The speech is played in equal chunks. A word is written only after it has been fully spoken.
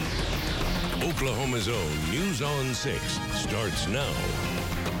Oklahoma's own News on 6 starts now.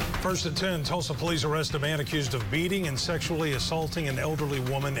 First at 10, Tulsa police arrest a man accused of beating and sexually assaulting an elderly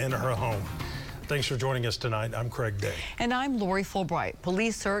woman in her home. Thanks for joining us tonight. I'm Craig Day. And I'm Lori Fulbright.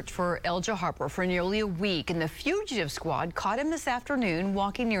 Police searched for Elijah Harper for nearly a week, and the fugitive squad caught him this afternoon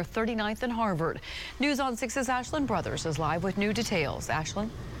walking near 39th and Harvard. News on 6's Ashlyn Brothers is live with new details. Ashlyn?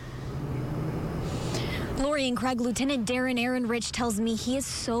 Lori and Craig, Lieutenant Darren Ehrenrich tells me he is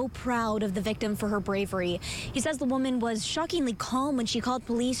so proud of the victim for her bravery. He says the woman was shockingly calm when she called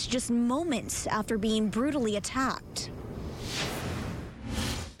police just moments after being brutally attacked.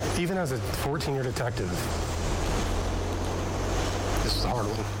 Even as a 14-year detective, this is a hard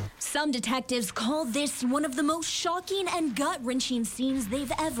one. Some detectives call this one of the most shocking and gut-wrenching scenes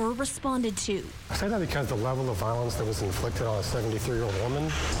they've ever responded to. I say that because the level of violence that was inflicted on a 73-year-old woman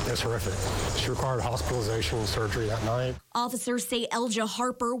is horrific. She required hospitalization and surgery that night. Officers say Elijah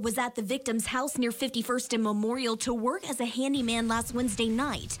Harper was at the victim's house near 51st and Memorial to work as a handyman last Wednesday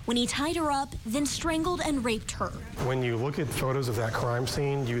night when he tied her up, then strangled and raped her. When you look at photos of that crime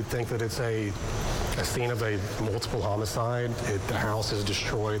scene, you would think that it's a scene of a multiple homicide. The house is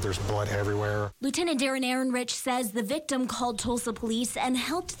destroyed. There's blood everywhere. Lieutenant Darren Ehrenrich says the victim called Tulsa police and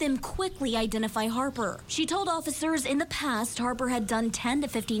helped them quickly identify Harper. She told officers in the past Harper had done 10 to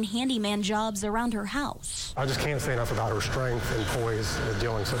 15 handyman jobs around her house. I just can't say enough about her strength and poise in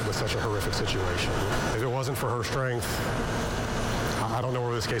dealing with such a horrific situation. If it wasn't for her strength, I don't know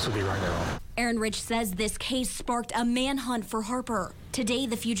where this case would be right now. Ehrenrich says this case sparked a manhunt for Harper. Today,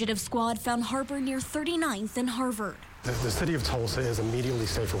 the fugitive squad found Harper near 39th and Harvard. The city of Tulsa is immediately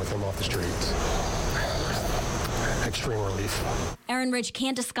safer with him off the streets. Extreme relief. Ehrenrich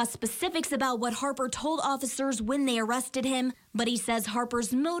can't discuss specifics about what Harper told officers when they arrested him, but he says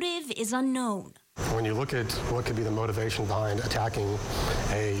Harper's motive is unknown. When you look at what could be the motivation behind attacking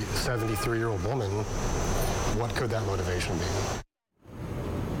a 73-year-old woman, what could that motivation be?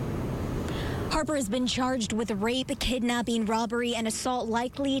 Harper has been charged with rape, kidnapping, robbery, and assault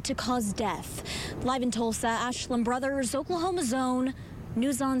likely to cause death. Live in Tulsa, Ashlyn Brothers, Oklahoma's own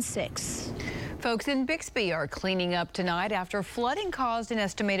News on 6. Folks in Bixby are cleaning up tonight after flooding caused an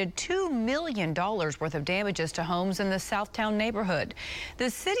estimated $2 million worth of damages to homes in the Southtown neighborhood. The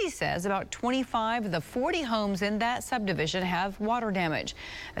city says about 25 of the 40 homes in that subdivision have water damage.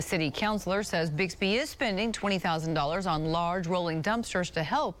 A city councilor says Bixby is spending $20,000 on large rolling dumpsters to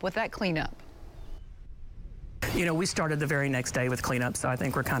help with that cleanup. You know, we started the very next day with cleanup, so I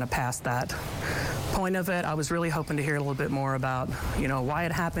think we're kind of past that point of it. I was really hoping to hear a little bit more about, you know, why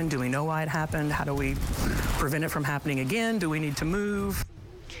it happened. Do we know why it happened? How do we prevent it from happening again? Do we need to move?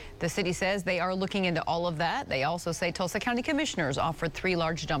 The city says they are looking into all of that. They also say Tulsa County commissioners offered 3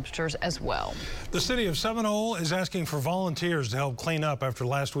 large dumpsters as well. The city of Seminole is asking for volunteers to help clean up after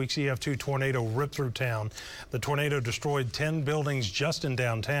last week's EF2 tornado ripped through town. The tornado destroyed 10 buildings just in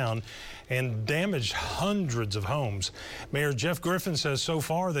downtown and damaged hundreds of homes. Mayor Jeff Griffin says so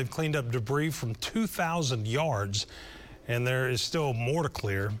far they've cleaned up debris from 2,000 yards, and there is still more to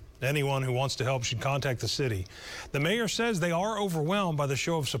clear. Anyone who wants to help should contact the city. The mayor says they are overwhelmed by the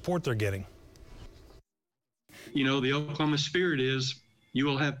show of support they're getting. You know, the Oklahoma spirit is you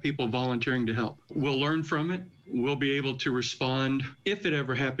will have people volunteering to help. We'll learn from it. We'll be able to respond if it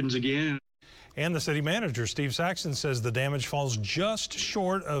ever happens again. And the city manager, Steve Saxon, says the damage falls just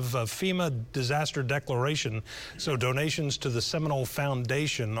short of a FEMA disaster declaration, so donations to the Seminole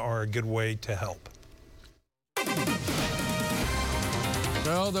Foundation are a good way to help.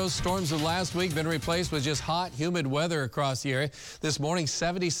 Well, those storms of last week been replaced with just hot, humid weather across the area. This morning,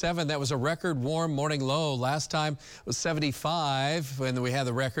 77. That was a record warm morning low. Last time it was 75 when we had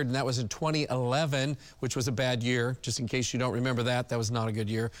the record, and that was in 2011, which was a bad year. Just in case you don't remember that, that was not a good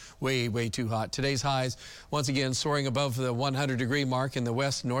year. Way, way too hot. Today's highs, once again, soaring above the 100-degree mark in the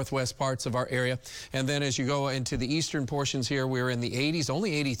west, northwest parts of our area. And then as you go into the eastern portions here, we're in the 80s,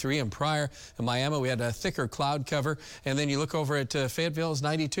 only 83 in Pryor. In Miami, we had a thicker cloud cover. And then you look over at Fayetteville, it's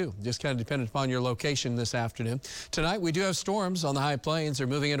 92. Just kind of dependent upon your location this afternoon. Tonight, we do have storms on the high plains. They're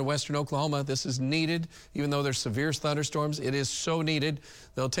moving into western Oklahoma. This is needed. Even though there's severe thunderstorms, it is so needed.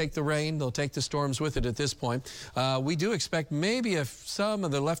 They'll take the rain. They'll take the storms with it at this point. We do expect maybe some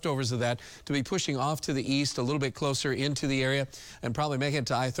of the leftovers of that to be pushing off to the east, a little bit closer into the area, and probably make it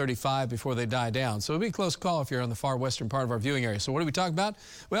to I-35 before they die down. So it'll be a close call if you're on the far western part of our viewing area. So what are we talking about?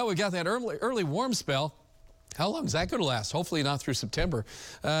 Well, we got that early warm spell. How long is that going to last? Hopefully not through September.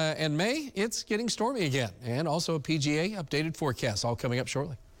 And May, it's getting stormy again. And also a PGA updated forecast, all coming up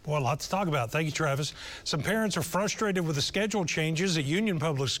shortly. Boy, a lot to talk about. Thank you, Travis. Some parents are frustrated with the schedule changes at Union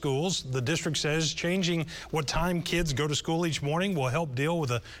Public Schools. The district says changing what time kids go to school each morning will help deal with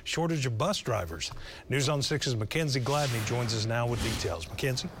a shortage of bus drivers. News on 6's Mackenzie Gladney joins us now with details.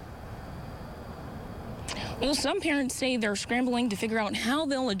 Mackenzie? Well, some parents say they're scrambling to figure out how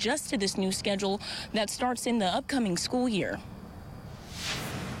they'll adjust to this new schedule that starts in the upcoming school year.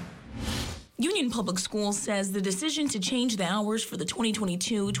 Union Public Schools says the decision to change the hours for the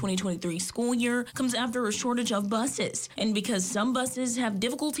 2022-2023 school year comes after a shortage of buses and because some buses have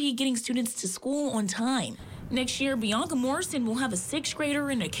difficulty getting students to school on time. Next year, Bianca Morrison will have a 6th grader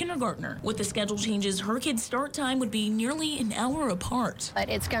and a kindergartner. With the schedule changes, her kids' start time would be nearly an hour apart. But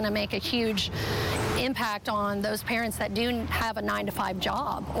it's going to make a huge impact on those parents that do have a 9-to-5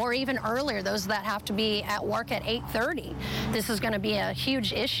 job, or even earlier, those that have to be at work at 8:30. This is going to be a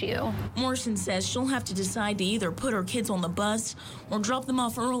huge issue. Morrison says she'll have to decide to either put her kids on the bus or drop them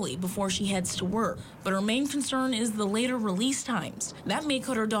off early before she heads to work. But her main concern is the later release times. That may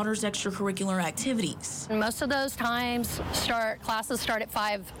cut her daughter's extracurricular activities. Most of those times classes start at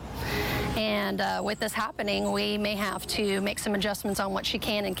 5, and with this happening, we may have to make some adjustments on what she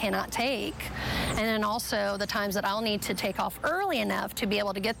can and cannot take, and then also the times that I'll need to take off early enough to be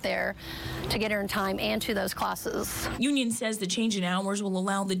able to get there, to get her in time and to those classes. Union says the change in hours will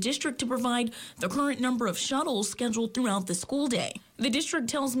allow the district to provide the current number of shuttles scheduled throughout the school day. The district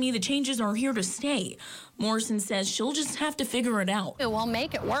tells me the changes are here to stay. Morrison says she'll just have to figure it out. We'll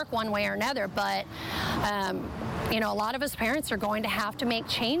make it work one way or another, but you know, a lot of us parents are going to have to make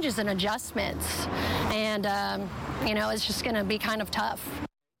changes and adjustments, and you know, it's just going to be kind of tough.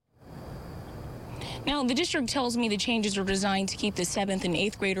 Now, the district tells me the changes are designed to keep the 7th and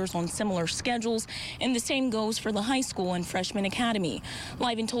 8th graders on similar schedules, and the same goes for the high school and freshman academy.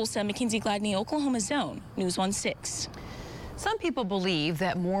 Live in Tulsa, Mackenzie Gladney, Oklahoma's Own, News on 6. Some people believe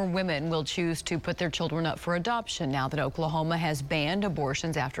that more women will choose to put their children up for adoption now that Oklahoma has banned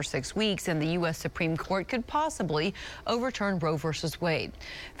abortions after 6 weeks and the U.S. Supreme Court could possibly overturn Roe v. Wade.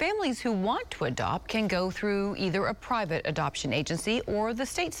 Families who want to adopt can go through either a private adoption agency or the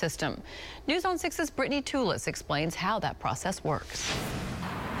state system. News on 6's Brittany Toulis explains how that process works.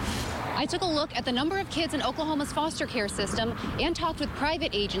 I took a look at the number of kids in Oklahoma's foster care system and talked with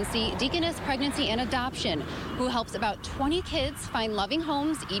private agency Deaconess Pregnancy and Adoption, who helps about 20 kids find loving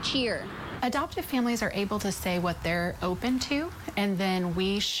homes each year. Adoptive families are able to say what they're open to, and then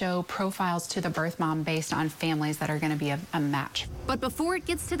we show profiles to the birth mom based on families that are going to be a match. But before it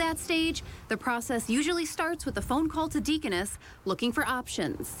gets to that stage, the process usually starts with a phone call to Deaconess looking for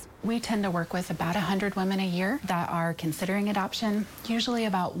options. We tend to work with about 100 women a year that are considering adoption. Usually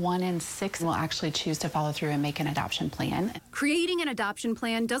about 1 in 6 will actually choose to follow through and make an adoption plan. Creating an adoption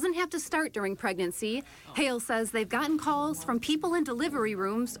plan doesn't have to start during pregnancy. Hale says they've gotten calls from people in delivery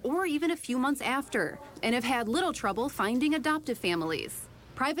rooms or even a few months after and have had little trouble finding adoptive families.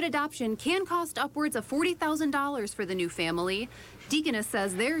 Private adoption can cost upwards of $40,000 for the new family. Deaconess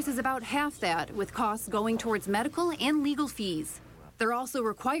says theirs is about half that, with costs going towards medical and legal fees. They're also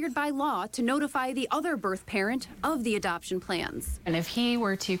required by law to notify the other birth parent of the adoption plans. And if he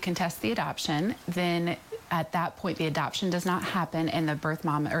were to contest the adoption, then at that point the adoption does not happen and the birth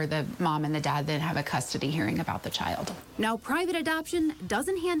mom or the mom and the dad then have a custody hearing about the child. Now, private adoption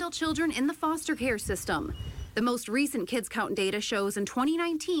doesn't handle children in the foster care system. The most recent Kids Count data shows in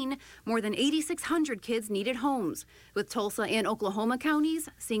 2019, more than 8,600 kids needed homes, with Tulsa and Oklahoma counties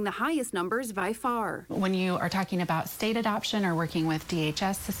seeing the highest numbers by far. When you are talking about state adoption or working with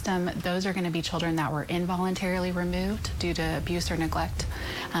DHS system, those are going to be children that were involuntarily removed due to abuse or neglect.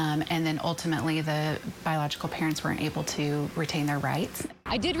 And then ultimately the biological parents weren't able to retain their rights.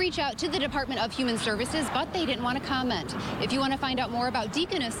 I did reach out to the Department of Human Services, but they didn't want to comment. If you want to find out more about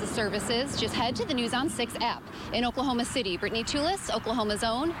Deaconess's services, just head to the News on 6 app. In Oklahoma City, Brittany Toulis, Oklahoma's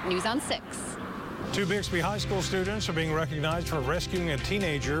Own, News on 6. 2 Bixby High School students are being recognized for rescuing a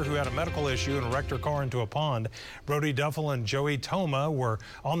teenager who had a medical issue and wrecked her car into a pond. Brody Duffel and Joey Toma were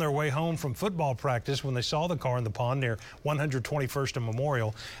on their way home from football practice when they saw the car in the pond near 121st and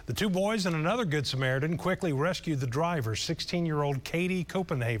Memorial. The 2 boys and another Good Samaritan quickly rescued the driver, 16-year-old Katie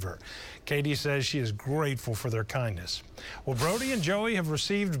Copenhaver. Katie says she is grateful for their kindness. Well, Brody and Joey have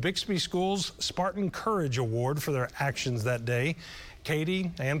received Bixby School's Spartan Courage Award for their actions that day. Katie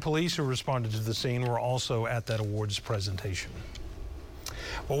and police who responded to the scene were also at that awards presentation.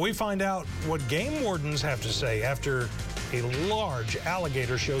 Well, we find out what game wardens have to say after a large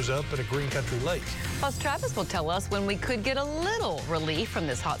alligator shows up at a Green Country lake. Plus, Travis will tell us when we could get a little relief from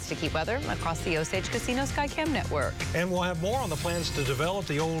this hot, sticky weather across the Osage Casino Skycam network. And we'll have more on the plans to develop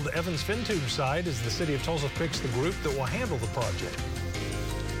the old Evans Fintube site as the city of Tulsa picks the group that will handle the project.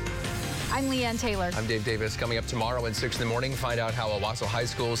 I'm Leanne Taylor. I'm Dave Davis. Coming up tomorrow at 6 in the morning, find out how Owasso High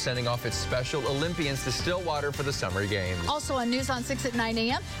School is sending off its Special Olympians to Stillwater for the Summer Games. Also on News on 6 at 9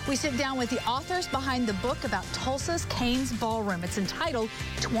 a.m., we sit down with the authors behind the book about Tulsa's Cain's Ballroom. It's entitled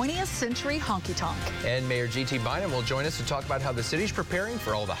 20th Century Honky Tonk. And Mayor G.T. Bynum will join us to talk about how the city's preparing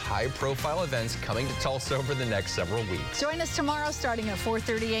for all the high-profile events coming to Tulsa over the next several weeks. Join us tomorrow starting at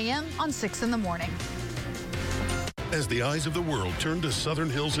 4:30 a.m. on 6 in the morning. As the eyes of the world turn to Southern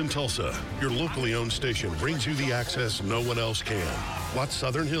Hills in Tulsa, your locally owned station brings you the access no one else can. Watch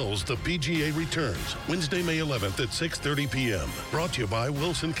Southern Hills, the PGA returns, Wednesday, May 11th at 6:30 p.m. Brought to you by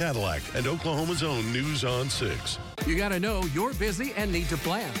Wilson Cadillac and Oklahoma's own News on 6. You got to know you're busy and need to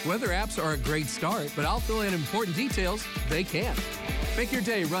plan. Weather apps are a great start, but I'll fill in important details they can't. Make your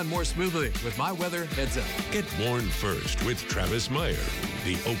day run more smoothly with My Weather Heads Up. Get warned first with Travis Meyer,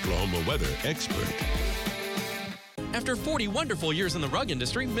 the Oklahoma weather expert. After 40 wonderful years in the rug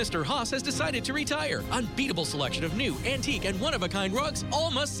industry, Mr. Haas has decided to retire. Unbeatable selection of new, antique, and one-of-a-kind rugs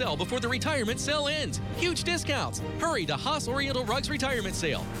all must sell before the retirement sale ends. Huge discounts. Hurry to Haas Oriental Rugs Retirement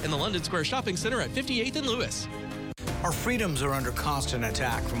Sale in the London Square Shopping Center at 58th and Lewis. Our freedoms are under constant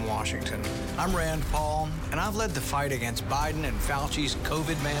attack from Washington. I'm Rand Paul, and I've led the fight against Biden and Fauci's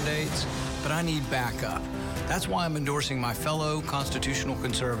COVID mandates, but I need backup. That's why I'm endorsing my fellow constitutional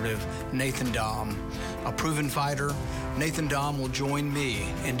conservative, Nathan Dahm. A proven fighter, Nathan Dahm will join me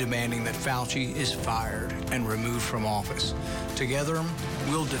in demanding that Fauci is fired and removed from office. Together,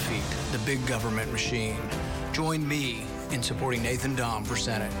 we'll defeat the big government machine. Join me in supporting Nathan Dahm for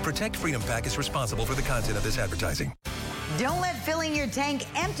Senate. Protect Freedom PAC is responsible for the content of this advertising. Don't let filling your tank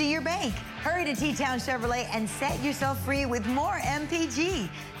empty your bank. Hurry to T-Town Chevrolet and set yourself free with more MPG.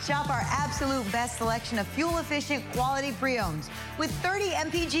 Shop our absolute best selection of fuel-efficient quality pre-owns with 30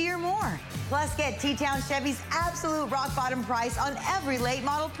 MPG or more. Plus, get T-Town Chevy's absolute rock-bottom price on every late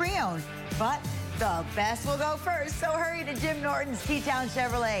model pre-owned. But the best will go first, so hurry to Jim Norton's T-Town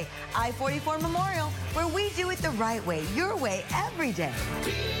Chevrolet, I-44 Memorial, where we do it the right way, your way, every day.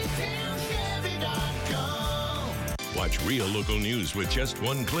 Watch real local news with just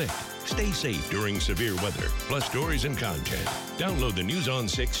one click. Stay safe during severe weather, plus stories and content. Download the News on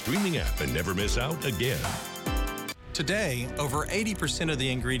 6 streaming app and never miss out again. Today, over 80% of the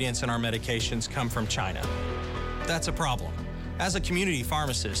ingredients in our medications come from China. That's a problem. As a community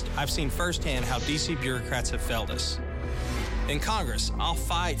pharmacist, I've seen firsthand how D.C. bureaucrats have failed us. In Congress, I'll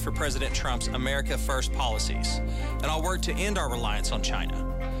fight for President Trump's America First policies, and I'll work to end our reliance on China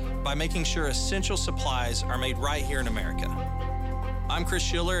by making sure essential supplies are made right here in America. I'm Chris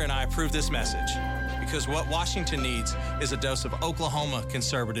Schiller, and I approve this message because what Washington needs is a dose of Oklahoma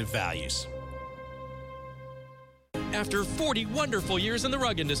conservative values. After 40 wonderful years in the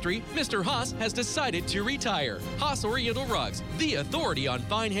rug industry, Mr. Haas has decided to retire. Haas Oriental Rugs, the authority on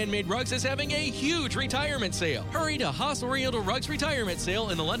fine handmade rugs, is having a huge retirement sale. Hurry to Haas Oriental Rugs Retirement Sale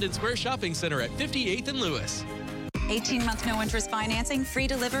in the London Square Shopping Center at 58th and Lewis. 18-month no-interest financing, free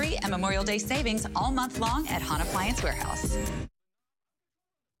delivery, and Memorial Day savings all month long at Hahn Appliance Warehouse.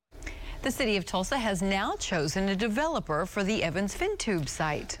 The city of Tulsa has now chosen a developer for the Evans FinTube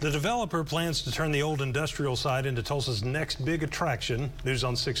site. The developer plans to turn the old industrial site into Tulsa's next big attraction. News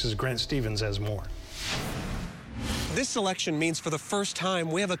on 6's Grant Stevens has more. This selection means for the first time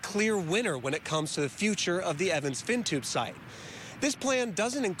we have a clear winner when it comes to the future of the Evans FinTube site. This plan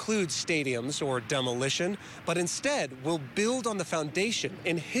doesn't include stadiums or demolition, but instead will build on the foundation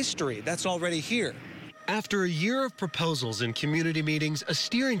and history that's already here. After a year of proposals and community meetings, a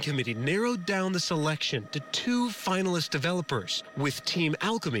steering committee narrowed down the selection to 2 finalist developers, with Team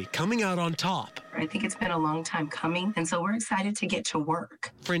Alchemy coming out on top. I think it's been a long time coming, and so we're excited to get to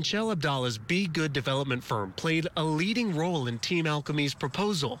work. Franchelle Abdallah's Be Good development firm played a leading role in Team Alchemy's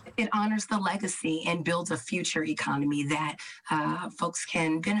proposal. It honors the legacy and builds a future economy that folks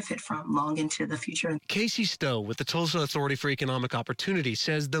can benefit from long into the future. Casey Stowe with the Tulsa Authority for Economic Opportunity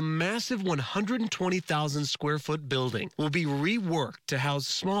says the massive 120,000 square foot building will be reworked to house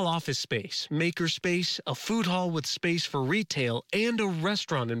small office space, maker space, a food hall with space for retail, and a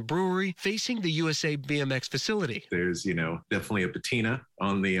restaurant and brewery facing the USA BMX facility. There's, definitely a patina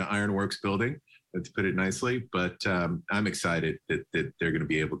on the Ironworks building, to put it nicely, but I'm excited that they're going to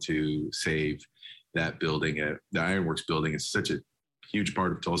be able to save that building. The Ironworks building is such a huge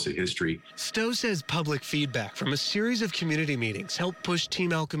part of Tulsa history. Stowe says public feedback from a series of community meetings helped push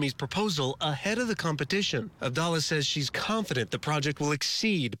Team Alchemy's proposal ahead of the competition. Abdallah says she's confident the project will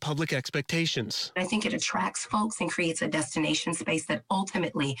exceed public expectations. I think it attracts folks and creates a destination space that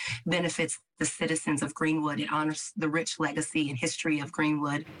ultimately benefits the citizens of Greenwood. It honors the rich legacy and history of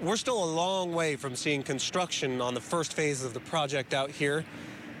Greenwood. We're still a long way from seeing construction on the first phase of the project out here,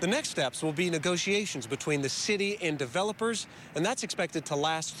 The next steps will be negotiations between the city and developers, and that's expected to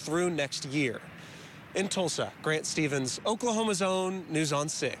last through next year. In Tulsa, Grant Stevens, Oklahoma's own News on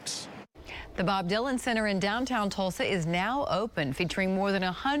 6. The Bob Dylan Center in downtown Tulsa is now open, featuring more than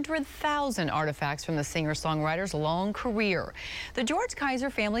 100,000 artifacts from the singer-songwriter's long career. The George Kaiser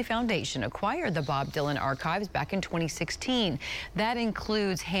Family Foundation acquired the Bob Dylan archives back in 2016. That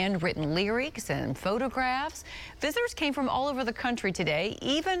includes handwritten lyrics and photographs. Visitors came from all over the country today,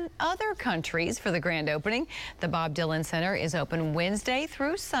 even other countries, for the grand opening. The Bob Dylan Center is open Wednesday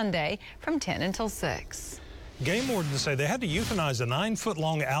through Sunday from 10 until 6. Game wardens say they had to euthanize a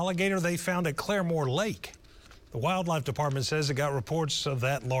 9-foot-long alligator they found at Claremore Lake. The Wildlife Department says it got reports of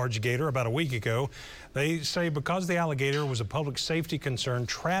that large gator about a week ago. They say because the alligator was a public safety concern,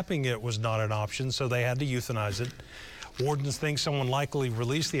 trapping it was not an option, so they had to euthanize it. Wardens think someone likely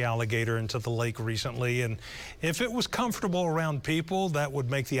released the alligator into the lake recently, and if it was comfortable around people, that would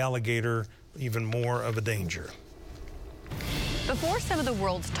make the alligator even more of a danger. Before some of the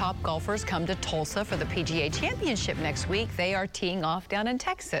world's top golfers come to Tulsa for the PGA Championship next week, they are teeing off down in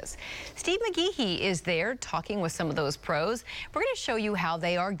Texas. Steve McGeehee is there talking with some of those pros. We're going to show you how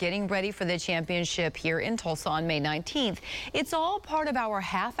they are getting ready for the championship here in Tulsa on May 19th. It's all part of our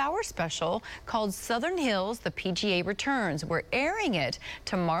half-hour special called Southern Hills, the PGA Returns. We're airing it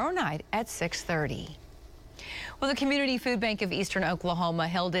tomorrow night at 6:30. Well, the Community Food Bank of Eastern Oklahoma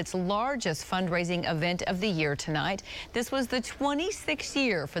held its largest fundraising event of the year tonight. This was the 26th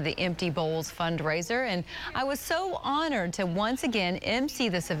year for the Empty Bowls fundraiser, and I was so honored to once again MC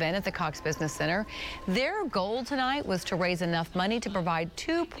this event at the Cox Business Center. Their goal tonight was to raise enough money to provide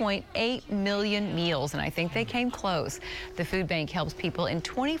 2.8 million meals, and I think they came close. The food bank helps people in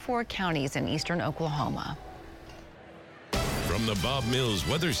 24 counties in eastern Oklahoma. From the Bob Mills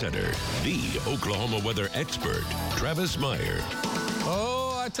Weather Center, the Oklahoma weather expert, Travis Meyer.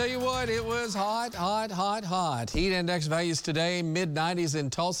 Oh, I tell you what, it was hot, hot, hot, hot. Heat index values today, mid-90s in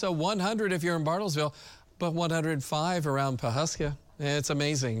Tulsa, 100 if you're in Bartlesville, but 105 around Pawhuska. It's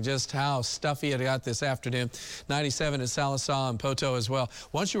amazing just how stuffy it got this afternoon. 97 at Sallisaw and Poteau as well.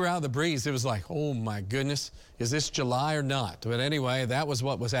 Once you were out of the breeze, it was like, oh my goodness, is this July or not? But anyway, that was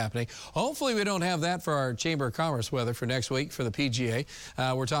what was happening. Hopefully we don't have that for our Chamber of Commerce weather for next week for the PGA.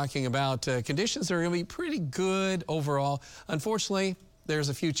 We're talking about conditions that are going to be pretty good overall. Unfortunately, there's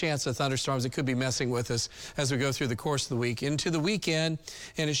a few chances of thunderstorms that could be messing with us as we go through the course of the week into the weekend,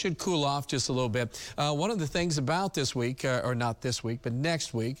 and it should cool off just a little bit. One of the things about this week, or not this week, but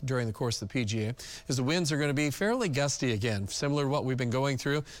next week during the course of the PGA, is the winds are going to be fairly gusty again, similar to what we've been going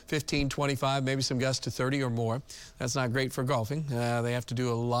through, 15, 25, maybe some gusts to 30 or more. That's not great for golfing. They have to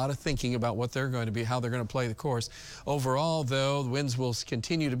do a lot of thinking about what they're going to be, how they're going to play the course. Overall, though, the winds will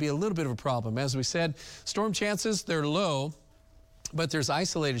continue to be a little bit of a problem. As we said, storm chances, they're low. But there's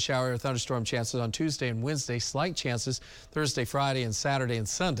isolated shower or thunderstorm chances on Tuesday and Wednesday, slight chances Thursday, Friday, and Saturday and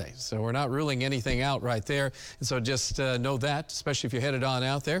Sunday. So we're not ruling anything out right there. And so just know that, especially if you're headed on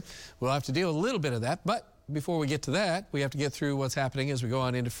out there. We'll have to deal with a little bit of that. But before we get to that, we have to get through what's happening as we go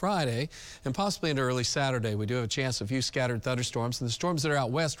on into Friday and possibly into early Saturday. We do have a chance of a few scattered thunderstorms. And the storms that are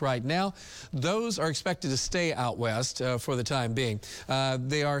out west right now, those are expected to stay out west for the time being.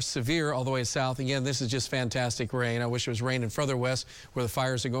 They are severe all the way south. Again, this is just fantastic rain. I wish it was raining further west where the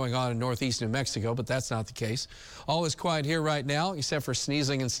fires are going on in northeast New Mexico, but that's not the case. All is quiet here right now, except for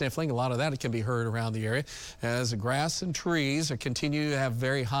sneezing and sniffling. A lot of that can be heard around the area as the grass and trees continue to have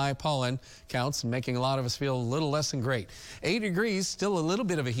very high pollen counts, making a lot of us feel a little less than great. 80 degrees, still a little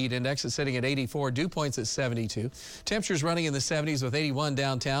bit of a heat index. It's sitting at 84. Dew point's at 72. Temperatures running in the 70s with 81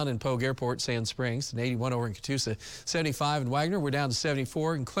 downtown in Pogue Airport, Sand Springs, and 81 over in Catoosa. 75 in Wagner. We're down to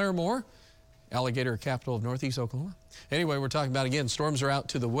 74 in Claremore, Alligator, capital of northeast Oklahoma. Anyway, we're talking about, again, storms are out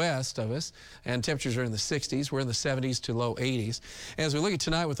to the west of us, and temperatures are in the 60s. We're in the 70s to low 80s. As we look at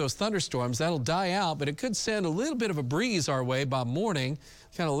tonight with those thunderstorms, that'll die out, but it could send a little bit of a breeze our way by morning,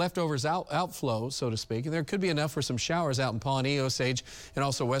 kind of leftovers outflow, so to speak. And there could be enough for some showers out in Pawnee, Osage, and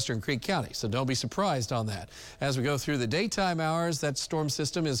also Western Creek County. So don't be surprised on that. As we go through the daytime hours, that storm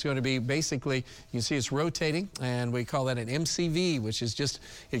system is going to be basically, you can see it's rotating, and we call that an MCV, which is just,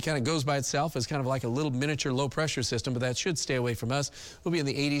 it kind of goes by itself as kind of like a little miniature low pressure system, but that should stay away from us. We'll be in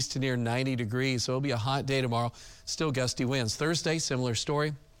the 80s to near 90 degrees, so it'll be a hot day tomorrow. Still gusty winds. Thursday, similar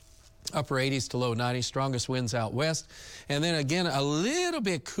story. Upper 80s to low 90s, strongest winds out west. And then again, a little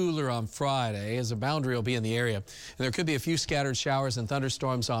bit cooler on Friday as a boundary will be in the area. And there could be a few scattered showers and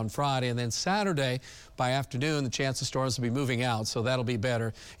thunderstorms on Friday. And then Saturday, by afternoon, the chance of storms will be moving out, so that'll be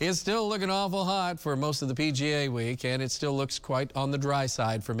better. It's still looking awful hot for most of the PGA week, and it still looks quite on the dry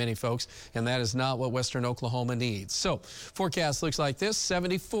side for many folks, and that is not what western Oklahoma needs. So, forecast looks like this: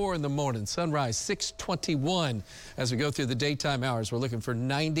 74 in the morning, sunrise 6:21. As we go through the daytime hours, we're looking for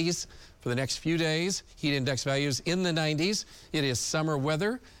 90s for the next few days. Heat index values in the 90s. It is summer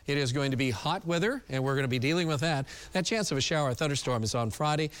weather. It is going to be hot weather, and we're going to be dealing with that. That chance of a shower or thunderstorm is on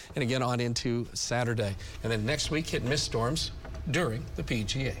Friday and again on into Saturday. And then next week, hit and miss storms during the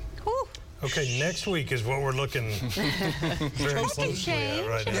PGA. Okay, next week is what we're looking very closely at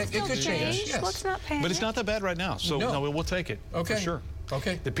right now. It could change. Yes. Let's not panic. But it's not that bad right now, so no, we'll take it. Okay. For sure.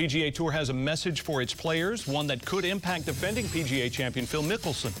 Okay. The PGA Tour has a message for its players, one that could impact defending PGA champion Phil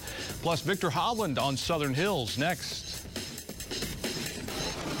Mickelson. Plus, Victor Hovland on Southern Hills next.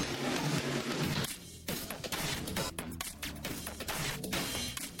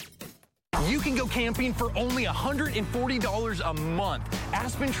 You can go camping for only $140 a month.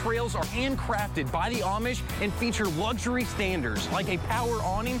 Aspen Trails are handcrafted by the Amish and feature luxury standards like a power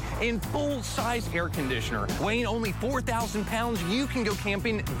awning and full-size air conditioner. Weighing only 4,000 pounds, you can go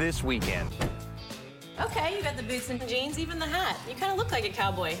camping this weekend. Okay, you got the boots and jeans, even the hat. You kind of look like a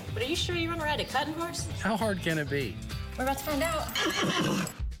cowboy, but are you sure you want to ride a cutting horse? How hard can it be? We're about to find out.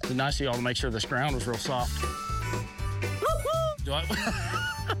 It's nice of y'all to make sure this ground was real soft. Do I...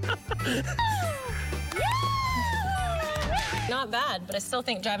 Not bad, but I still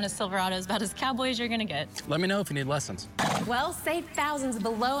think driving a Silverado is about as cowboy as you're gonna get. Let me know if you need lessons. Well, save thousands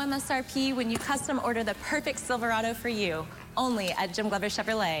below MSRP when you custom order the perfect Silverado for you, only at Jim Glover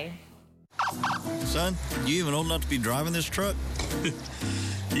Chevrolet. Son, you even old enough to be driving this truck?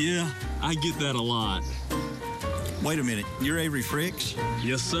 Yeah, I get that a lot. Wait a minute, you're Avery Fricks?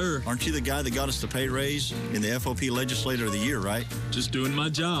 Yes, sir. Aren't you the guy that got us the pay raise in the FOP Legislator of the Year, right? Just doing my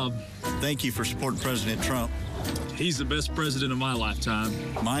job. Thank you for supporting President Trump. He's the best president of my lifetime.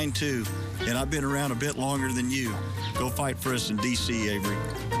 Mine too, and I've been around a bit longer than you. Go fight for us in D.C., Avery.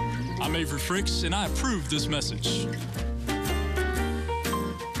 I'm Avery Fricks, and I approve this message.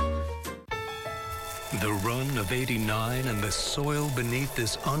 The run of '89 and the soil beneath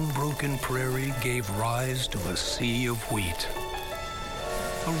this unbroken prairie gave rise to a sea of wheat.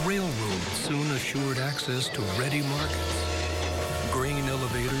 A railroad soon assured access to ready markets. Grain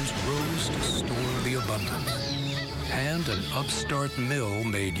elevators rose to store the abundance. And an upstart mill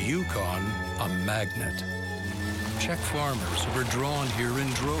made Yukon a magnet. Czech farmers were drawn here in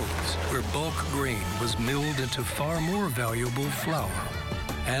droves, where bulk grain was milled into far more valuable flour.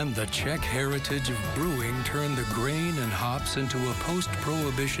 And the Czech heritage of brewing turned the grain and hops into a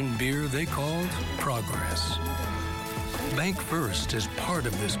post-prohibition beer they called Progress. Bank First is part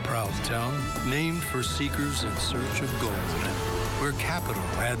of this proud town, named for seekers in search of gold, where capital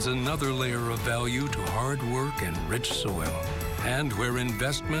adds another layer of value to hard work and rich soil, and where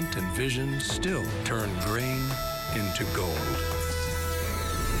investment and vision still turn grain into gold.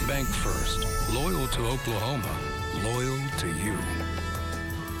 Bank First, loyal to Oklahoma, loyal to you.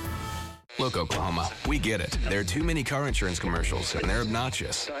 Look, Oklahoma, we get it. There are too many car insurance commercials, and they're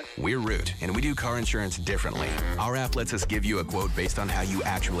obnoxious. We're Root, and we do car insurance differently. Our app lets us give you a quote based on how you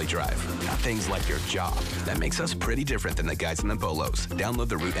actually drive, not things like your job. That makes us pretty different than the guys in the Polos. Download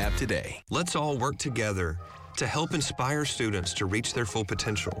the Root app today. Let's all work together to help inspire students to reach their full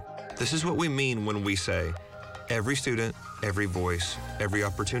potential. This is what we mean when we say, every student, every voice, every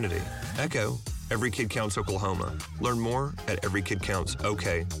opportunity. ECHO. Every Kid Counts Oklahoma. Learn more at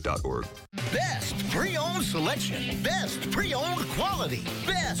everykidcountsok.org. Best pre-owned selection. Best pre-owned quality.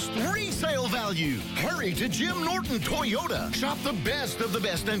 Best resale value. Hurry to Jim Norton Toyota. Shop the best of the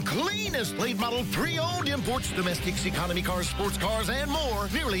best and cleanest late model pre-owned imports, domestics, economy cars, sports cars, and more.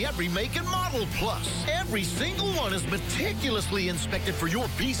 Nearly every make and model. Plus, every single one is meticulously inspected for your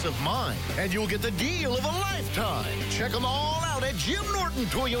peace of mind. And you'll get the deal of a lifetime. Check them all out at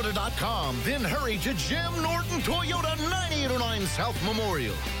JimNortonToyota.com. Then hurry to Jim Norton Toyota, 9809 South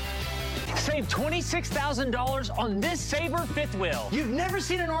Memorial. Save $26,000 on this Sabre fifth wheel. You've never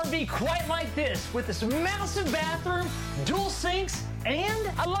seen an RV quite like this, with this massive bathroom, dual sinks,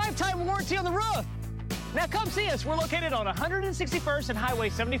 and a lifetime warranty on the roof. Now come see us. We're located on 161st and Highway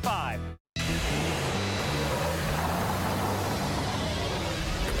 75.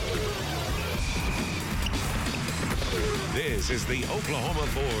 This is the Oklahoma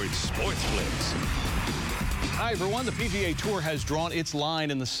Ford Sports Blitz. Hi, everyone. The PGA Tour has drawn its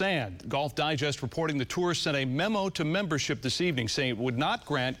line in the sand. Golf Digest reporting the Tour sent a memo to membership this evening saying it would not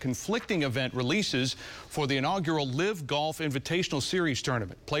grant conflicting event releases for the inaugural Live Golf Invitational Series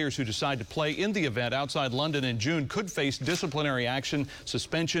tournament. Players who decide to play in the event outside London in June could face disciplinary action,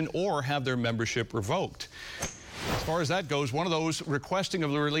 suspension, or have their membership revoked. As far as that goes, one of those requesting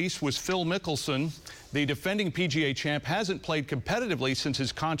of the release was Phil Mickelson. The defending PGA champ hasn't played competitively since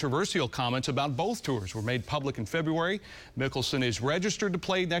his controversial comments about both tours were made public in February. Mickelson is registered to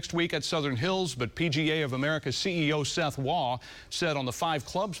play next week at Southern Hills, but PGA of America CEO Seth Waugh said on the Five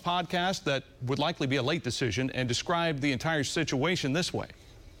Clubs podcast that would likely be a late decision and described the entire situation this way.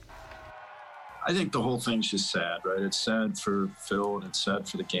 I think the whole thing's just sad, right? It's sad for Phil and it's sad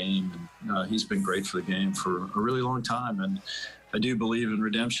for the game. And he's been great for the game for a really long time. And I do believe in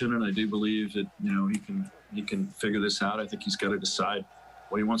redemption, and I do believe that, you know, he can figure this out. I think he's got to decide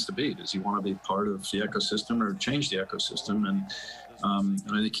what he wants to be. Does he want to be part of the ecosystem or change the ecosystem? And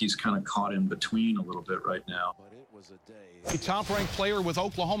I think he's kind of caught in between a little bit right now. A top-ranked player with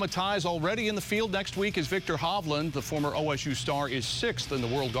Oklahoma ties already in the field next week is Viktor Hovland. The former OSU star is 6th in the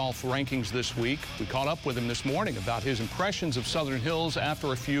world golf rankings this week. We caught up with him this morning about his impressions of Southern Hills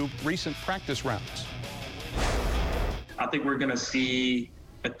after a few recent practice rounds. I think we're going to see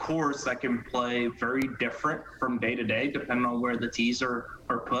a course that can play very different from day to day, depending on where the tees are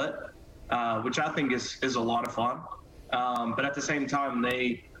put, which I think is a lot of fun. But at the same time,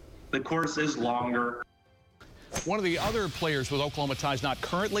 the course is longer. One of the other players with Oklahoma ties not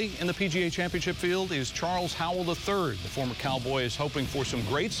currently in the PGA Championship field is Charles Howell III. The former Cowboy is hoping for some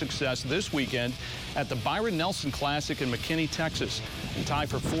great success this weekend at the Byron Nelson Classic in McKinney, Texas. And tie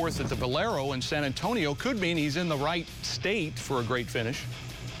for 4th at the Valero in San Antonio could mean he's in the right state for a great finish.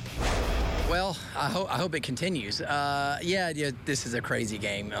 Well, I hope it continues. Yeah, this is a crazy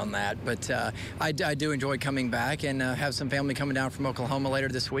game on that, but I do enjoy coming back and have some family coming down from Oklahoma later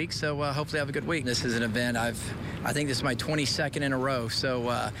this week, so hopefully I have a good week. This is an event I think this is my 22nd in a row,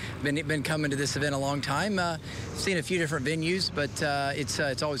 so been coming to this event a long time. Seen a few different venues, but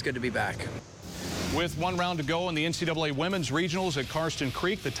it's always good to be back. With one round to go in the NCAA Women's Regionals at Karsten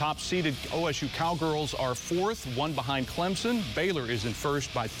Creek, the top-seeded OSU Cowgirls are 4th, one behind Clemson. Baylor is in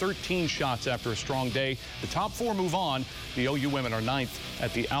 1st by 13 shots after a strong day. The top 4 move on. The OU women are 9th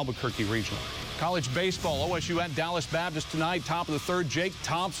at the Albuquerque Regional. College baseball, OSU at Dallas Baptist tonight. Top of the 3rd, Jake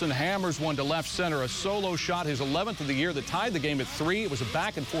Thompson hammers one to left center. A solo shot, his 11th of the year, that tied the game at 3. It was a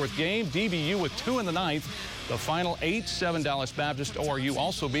back-and-forth game. DBU with 2 in the 9th. The final 8-7 Dallas Baptist. ORU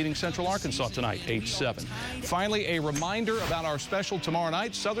also beating Central Arkansas tonight, 8-7. Finally, a reminder about our special tomorrow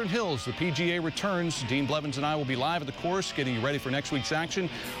night, Southern Hills. The PGA returns. Dean Blevins and I will be live at the course, getting you ready for next week's action.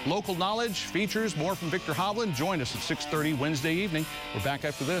 Local knowledge, features, more from Viktor Hovland. Join us at 6:30 Wednesday evening. We're back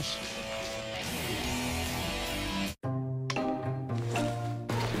after this.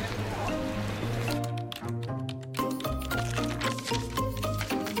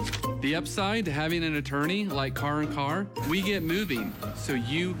 The upside to having an attorney like Car & Car, we get moving so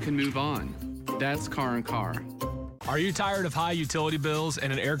you can move on. That's Car & Car. Are you tired of high utility bills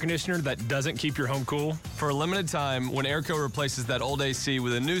and an air conditioner that doesn't keep your home cool? For a limited time, when Airco replaces that old AC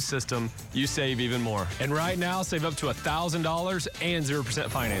with a new system, you save even more. And right now, save up to $1,000 and 0%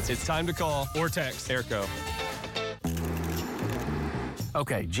 finance. It's time to call or text Airco.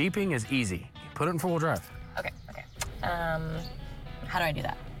 Okay, Jeeping is easy. Put it in four-wheel drive. Okay. How do I do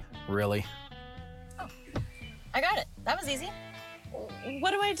that? Really? Oh, I got it. That was easy.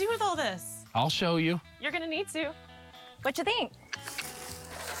 What do I do with all this? I'll show you. You're gonna need to. What you think?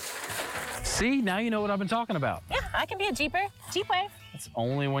 See, now you know what I've been talking about. Yeah, I can be a Jeeper. Jeepwave. It's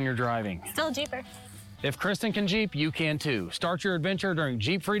only when you're driving. Still a Jeeper. If Kristen can Jeep, you can too. Start your adventure during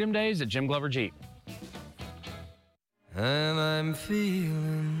Jeep Freedom Days at Jim Glover Jeep. And I'm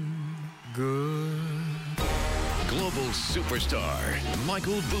feeling good. Global superstar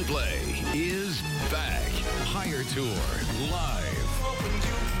Michael Bublé is back. Higher Tour live.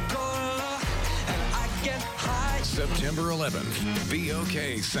 September 11th,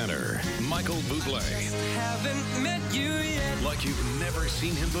 BOK Center. Michael Bublé. Haven't met you yet. Like you've never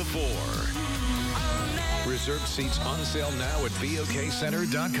seen him before. Reserved seats on sale now at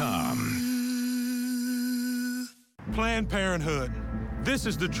BOKCenter.com. Planned Parenthood. This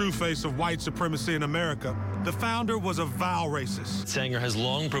is the true face of white supremacy in America. The founder was a vile racist. Sanger has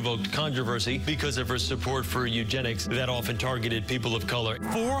long provoked controversy because of her support for eugenics that often targeted people of color.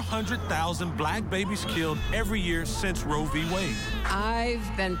 400,000 black babies killed every year since Roe v. Wade.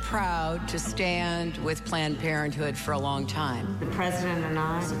 I've been proud to stand with Planned Parenthood for a long time. The president and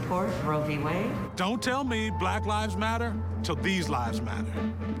I support Roe v. Wade. Don't tell me Black Lives Matter till these lives matter.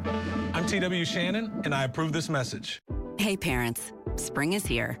 I'm T.W. Shannon, and I approve this message. Hey parents, spring is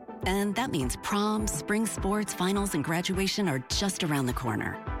here, and that means prom, spring sports, finals, and graduation are just around the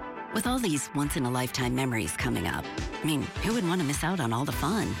corner. With all these once-in-a-lifetime memories coming up, I mean, who would want to miss out on all the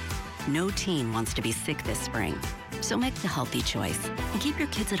fun? No teen wants to be sick this spring, so make the healthy choice and keep your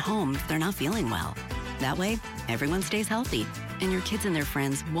kids at home if they're not feeling well. That way, everyone stays healthy, and your kids and their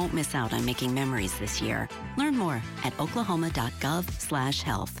friends won't miss out on making memories this year. Learn more at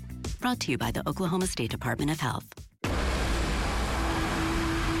oklahoma.gov/health. Brought to you by the Oklahoma State Department of Health.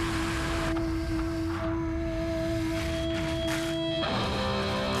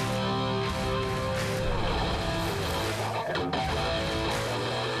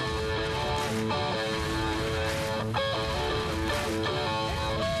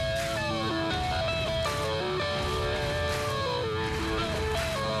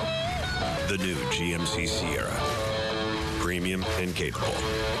 The new GMC Sierra. Premium and capable.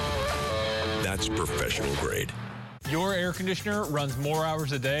 That's professional grade. Your air conditioner runs more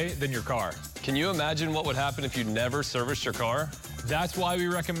hours a day than your car. Can you imagine what would happen if you never serviced your car? That's why we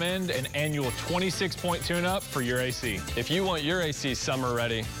recommend an annual 26-point tune-up for your AC. If you want your AC summer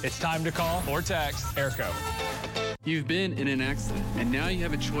ready, it's time to call or text Airco. You've been in an accident, and now you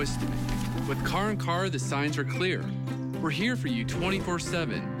have a choice to make. With Car & Car, the signs are clear. We're here for you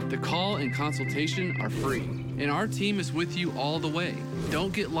 24/7. The call and consultation are free, and our team is with you all the way.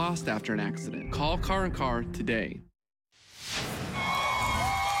 Don't get lost after an accident. Call Car & Car today.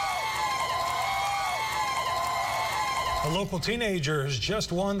 A local teenager has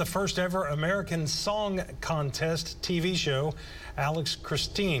just won the first ever American Song Contest TV show. Alex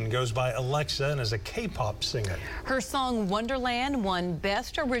Christine goes by Alexa and is a K-pop singer. Her song Wonderland won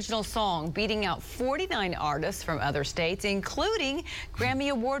Best Original Song, beating out 49 artists from other states, including Grammy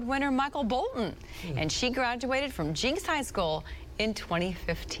Award winner Michael Bolton. And she graduated from Jinx High School in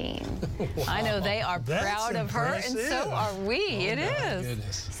 2015. Wow. I know they are proud of her, and so are we. It is.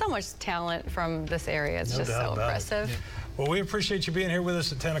 Goodness. So much talent from this area. It's just so impressive. Yeah. Well, we appreciate you being here with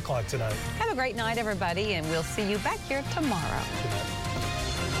us at 10 o'clock tonight. Have a great night, everybody, and we'll see you back here tomorrow. Good night.